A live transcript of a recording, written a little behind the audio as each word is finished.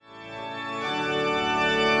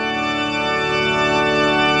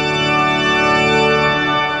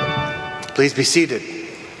Please be seated.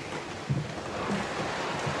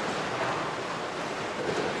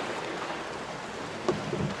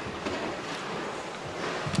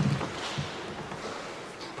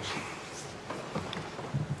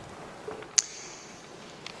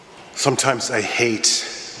 Sometimes I hate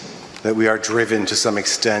that we are driven to some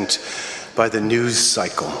extent by the news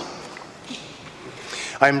cycle.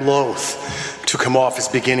 I'm loath to come off as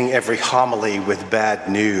beginning every homily with bad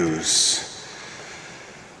news.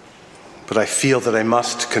 But I feel that I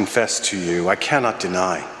must confess to you, I cannot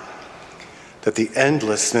deny that the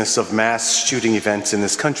endlessness of mass shooting events in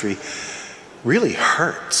this country really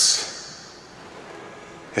hurts.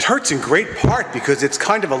 It hurts in great part because it's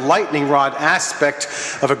kind of a lightning rod aspect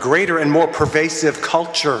of a greater and more pervasive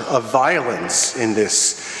culture of violence in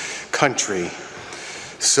this country.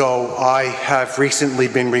 So I have recently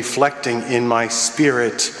been reflecting in my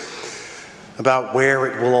spirit about where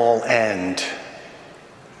it will all end,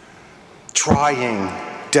 trying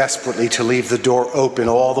desperately to leave the door open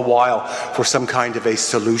all the while for some kind of a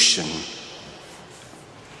solution.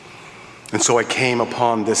 And so I came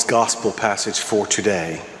upon this gospel passage for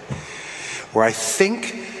today, where I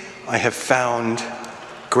think I have found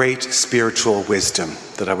great spiritual wisdom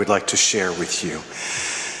that I would like to share with you.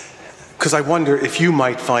 Because I wonder if you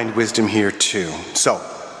might find wisdom here too. So,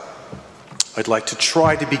 I'd like to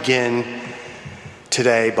try to begin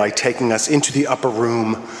today by taking us into the upper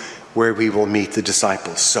room where we will meet the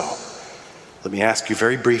disciples. So, let me ask you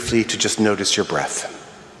very briefly to just notice your breath.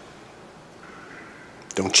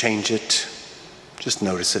 Don't change it, just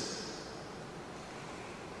notice it.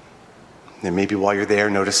 And maybe while you're there,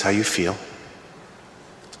 notice how you feel.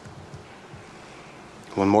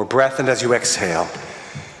 One more breath, and as you exhale,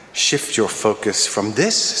 shift your focus from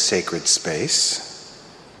this sacred space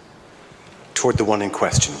toward the one in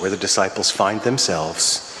question, where the disciples find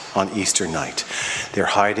themselves on Easter night. They're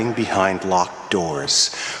hiding behind locked doors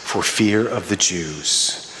for fear of the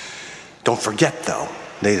Jews. Don't forget, though,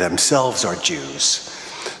 they themselves are Jews.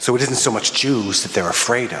 So it isn't so much Jews that they're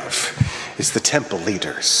afraid of. It's the temple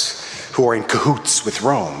leaders who are in cahoots with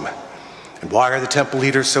Rome. And why are the temple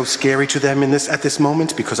leaders so scary to them at this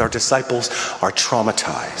moment? Because our disciples are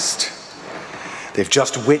traumatized. They've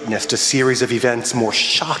just witnessed a series of events more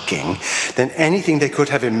shocking than anything they could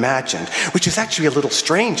have imagined, which is actually a little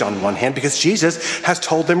strange on one hand, because Jesus has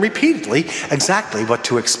told them repeatedly exactly what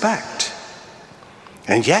to expect.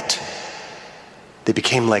 And yet, they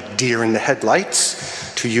became like deer in the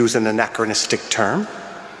headlights, to use an anachronistic term,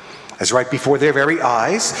 as right before their very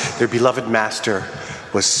eyes, their beloved master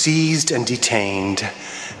was seized and detained,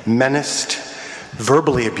 menaced,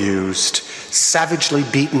 verbally abused, savagely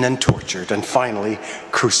beaten and tortured, and finally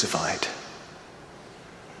crucified.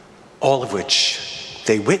 All of which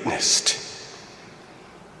they witnessed.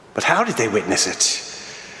 But how did they witness it?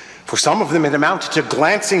 For some of them, it amounted to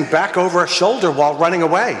glancing back over a shoulder while running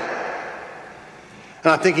away.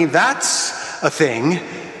 And I'm thinking that's a thing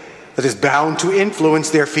that is bound to influence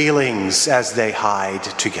their feelings as they hide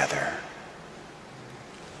together.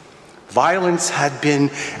 Violence had been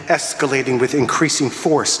escalating with increasing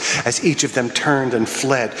force as each of them turned and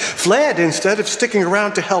fled. Fled instead of sticking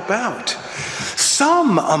around to help out.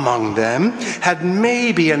 Some among them had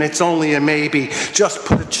maybe, and it's only a maybe, just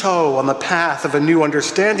put a toe on the path of a new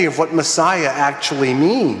understanding of what Messiah actually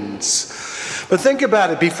means. But think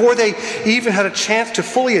about it, before they even had a chance to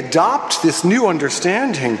fully adopt this new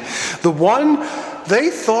understanding, the one they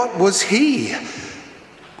thought was he,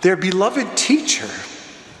 their beloved teacher,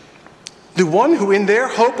 the one who in their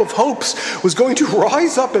hope of hopes was going to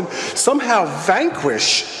rise up and somehow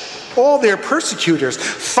vanquish all their persecutors,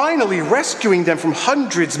 finally rescuing them from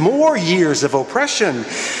hundreds more years of oppression.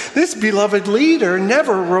 This beloved leader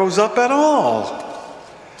never rose up at all.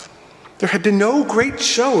 There had been no great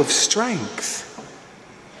show of strength.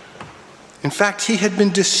 In fact, he had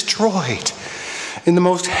been destroyed in the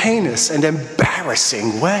most heinous and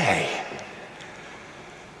embarrassing way.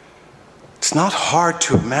 It's not hard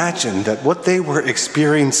to imagine that what they were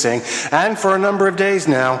experiencing, and for a number of days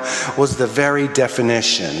now, was the very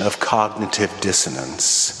definition of cognitive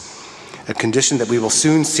dissonance, a condition that we will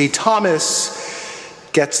soon see Thomas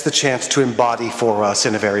gets the chance to embody for us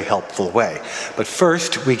in a very helpful way. But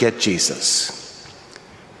first, we get Jesus.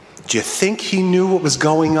 Do you think he knew what was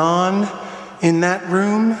going on in that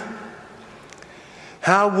room?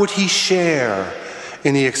 How would he share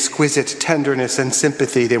in the exquisite tenderness and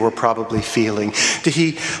sympathy they were probably feeling? Did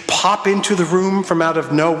he pop into the room from out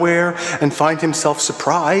of nowhere and find himself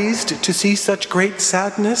surprised to see such great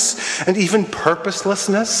sadness and even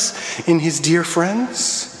purposelessness in his dear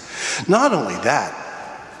friends? Not only that,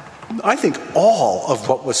 I think all of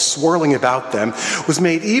what was swirling about them was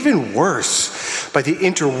made even worse by the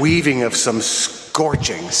interweaving of some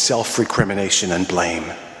scorching self-recrimination and blame.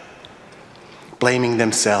 Blaming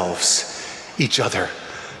themselves, each other,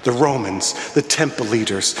 the Romans, the temple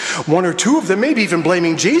leaders. One or two of them maybe even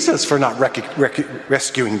blaming Jesus for not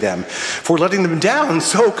rescuing them, for letting them down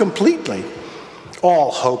so completely.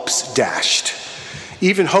 All hopes dashed,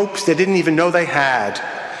 even hopes they didn't even know they had.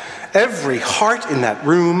 Every heart in that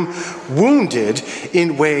room wounded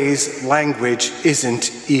in ways language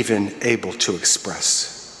isn't even able to express.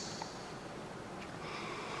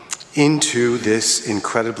 Into this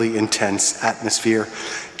incredibly intense atmosphere,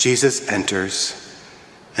 Jesus enters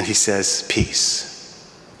and he says, "Peace."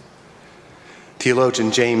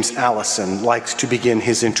 Theologian James Allison likes to begin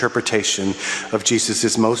his interpretation of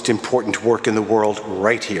Jesus' most important work in the world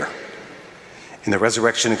right here, in the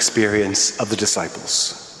resurrection experience of the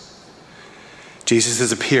disciples.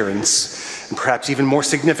 Jesus' appearance, and perhaps even more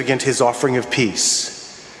significant, his offering of peace,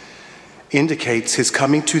 indicates his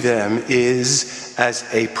coming to them is as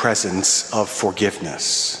a presence of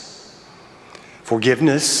forgiveness.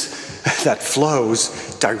 Forgiveness that flows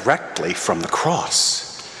directly from the cross.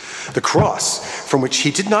 The cross from which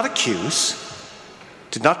he did not accuse,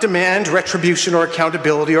 did not demand retribution or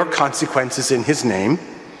accountability or consequences in his name.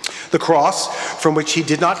 The cross from which he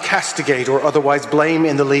did not castigate or otherwise blame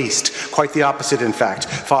in the least. Quite the opposite, in fact.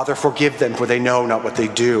 "Father, forgive them, for they know not what they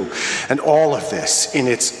do." And all of this, in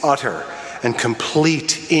its utter and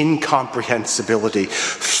complete incomprehensibility,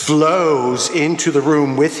 flows into the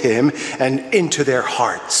room with him and into their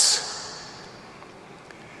hearts.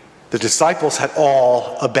 The disciples had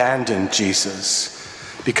all abandoned Jesus,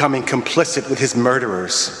 becoming complicit with his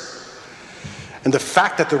murderers. And the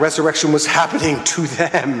fact that the resurrection was happening to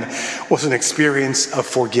them was an experience of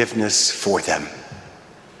forgiveness for them.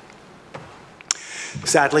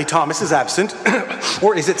 Sadly, Thomas is absent.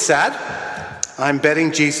 Or is it sad? I'm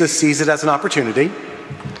betting Jesus sees it as an opportunity.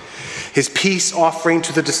 His peace offering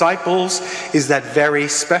to the disciples is that very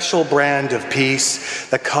special brand of peace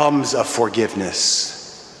that comes of forgiveness.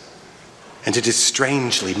 And it is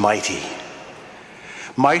strangely mighty.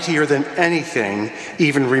 Mightier than anything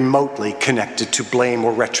even remotely connected to blame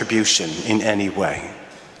or retribution in any way.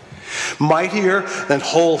 Mightier than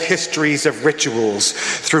whole histories of rituals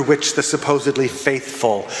through which the supposedly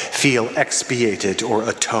faithful feel expiated or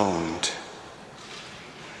atoned.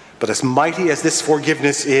 But as mighty as this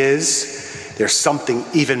forgiveness is, there's something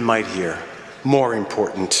even mightier, more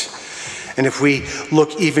important. And if we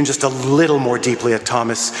look even just a little more deeply at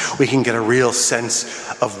Thomas, we can get a real sense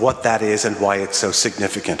of what that is and why it's so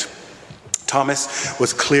significant. Thomas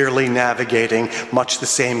was clearly navigating much the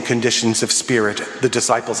same conditions of spirit the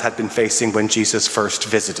disciples had been facing when Jesus first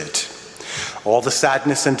visited. All the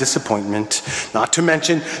sadness and disappointment, not to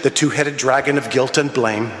mention the two-headed dragon of guilt and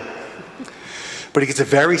blame. But he gets a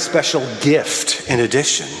very special gift in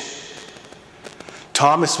addition.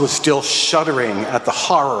 Thomas was still shuddering at the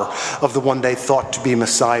horror of the one they thought to be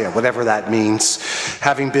Messiah, whatever that means,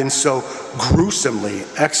 having been so gruesomely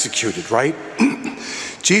executed, right?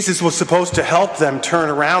 Jesus was supposed to help them turn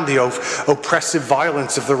around the oppressive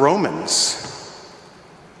violence of the Romans.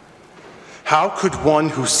 How could one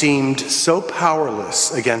who seemed so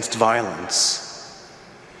powerless against violence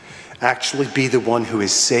actually be the one who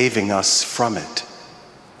is saving us from it?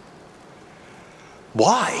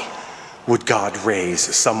 Why would God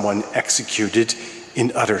raise someone executed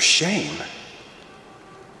in utter shame?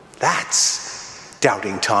 That's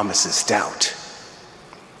doubting Thomas's doubt.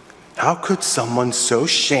 How could someone so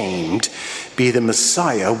shamed be the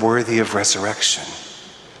Messiah worthy of resurrection?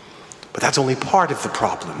 But that's only part of the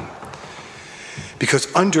problem. Because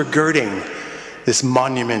undergirding this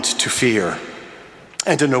monument to fear,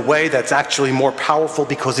 and in a way that's actually more powerful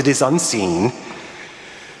because it is unseen,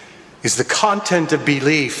 is the content of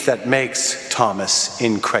belief that makes Thomas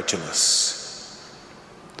incredulous.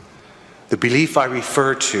 The belief I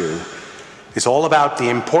refer to is all about the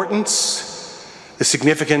importance, the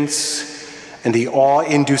significance, and the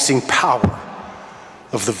awe-inducing power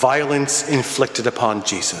of the violence inflicted upon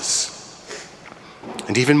Jesus.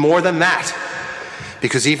 And even more than that,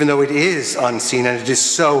 because even though it is unseen and it is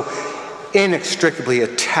so inextricably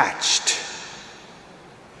attached,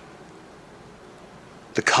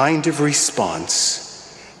 the kind of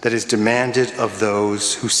response that is demanded of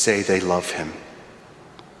those who say they love him.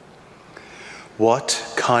 What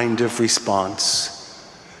kind of response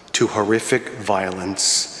to horrific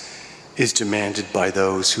violence is demanded by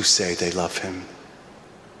those who say they love him?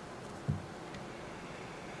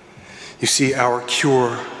 You see, our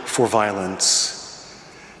cure for violence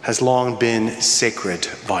has long been sacred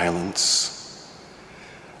violence.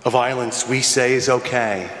 a violence we say is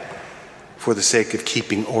okay for the sake of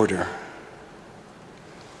keeping order.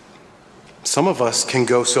 Some of us can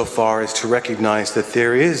go so far as to recognize that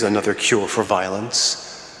there is another cure for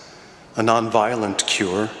violence, a nonviolent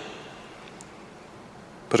cure.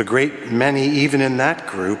 But a great many, even in that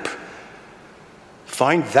group,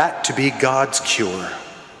 find that to be God's cure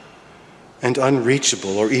and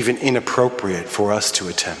unreachable or even inappropriate for us to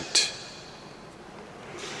attempt.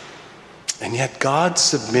 And yet God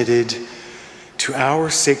submitted to our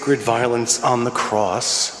sacred violence on the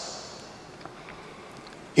cross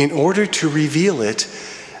in order to reveal it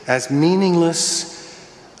as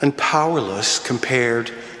meaningless and powerless compared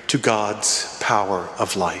to God's power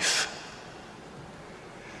of life.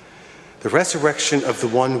 The resurrection of the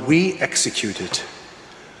one we executed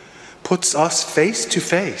puts us face to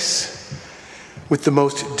face with the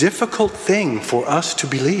most difficult thing for us to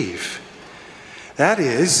believe. That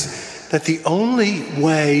is, that the only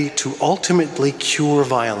way to ultimately cure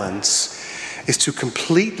violence is to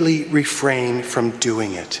completely refrain from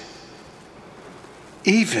doing it,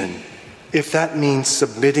 even if that means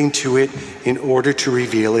submitting to it in order to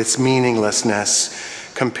reveal its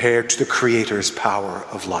meaninglessness compared to the Creator's power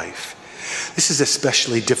of life. This is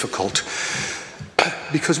especially difficult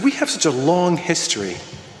because we have such a long history,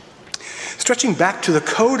 stretching back to the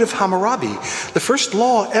Code of Hammurabi, the first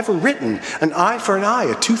law ever written, an eye for an eye,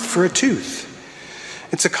 a tooth for a tooth.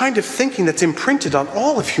 It's a kind of thinking that's imprinted on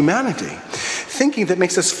all of humanity, thinking that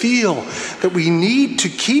makes us feel that we need to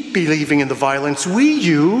keep believing in the violence we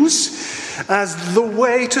use as the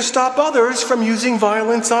way to stop others from using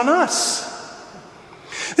violence on us.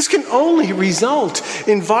 This can only result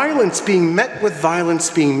in violence being met with violence,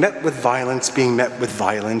 being met with violence, being met with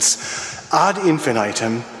violence, ad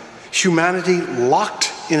infinitum, humanity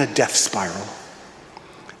locked in a death spiral,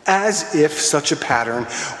 as if such a pattern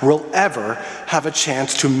will ever have a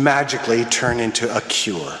chance to magically turn into a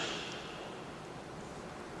cure.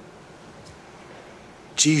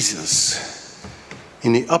 Jesus,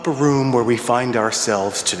 in the upper room where we find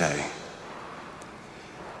ourselves today,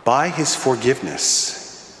 by his forgiveness,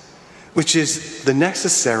 which is the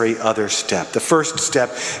necessary other step, the first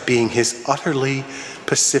step being his utterly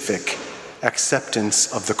pacific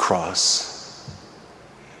acceptance of the cross.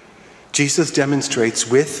 Jesus demonstrates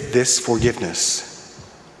with this forgiveness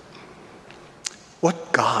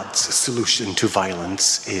what God's solution to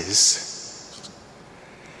violence is.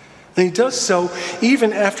 And he does so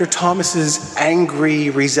even after Thomas's angry,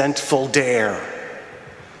 resentful dare,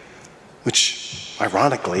 which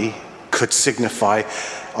ironically could signify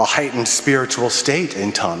a heightened spiritual state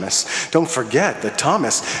in Thomas. Don't forget that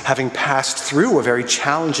Thomas, having passed through a very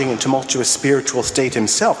challenging and tumultuous spiritual state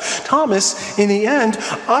himself, Thomas, in the end,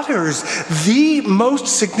 utters the most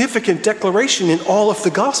significant declaration in all of the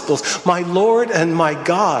Gospels, "My Lord and my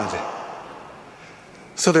God."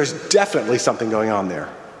 So there's definitely something going on there.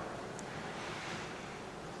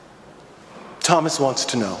 Thomas wants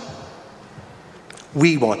to know.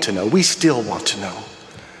 We want to know. We still want to know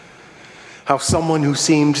how someone who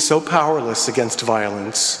seemed so powerless against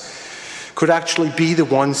violence could actually be the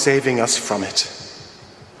one saving us from it.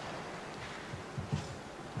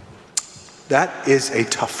 That is a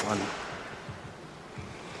tough one.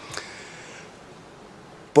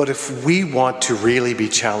 But if we want to really be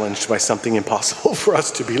challenged by something impossible for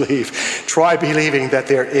us to believe, try believing that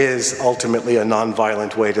there is ultimately a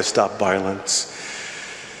nonviolent way to stop violence.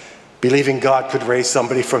 Believing God could raise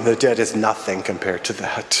somebody from the dead is nothing compared to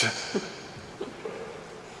that.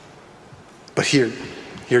 But hear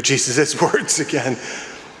Jesus' words again.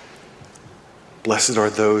 Blessed are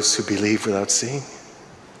those who believe without seeing.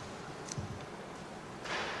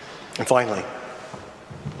 And finally,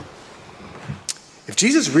 if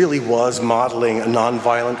Jesus really was modeling a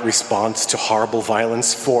nonviolent response to horrible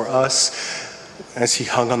violence for us as he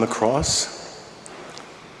hung on the cross,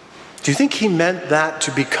 do you think he meant that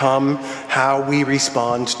to become how we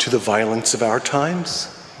respond to the violence of our times?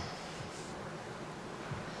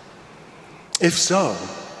 If so,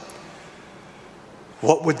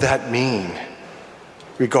 what would that mean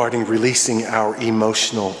regarding releasing our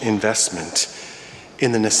emotional investment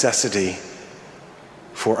in the necessity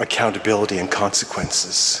for accountability and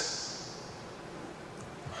consequences?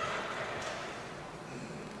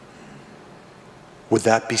 Would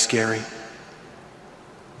that be scary?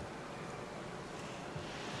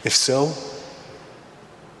 If so,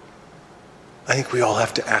 I think we all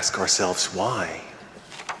have to ask ourselves why.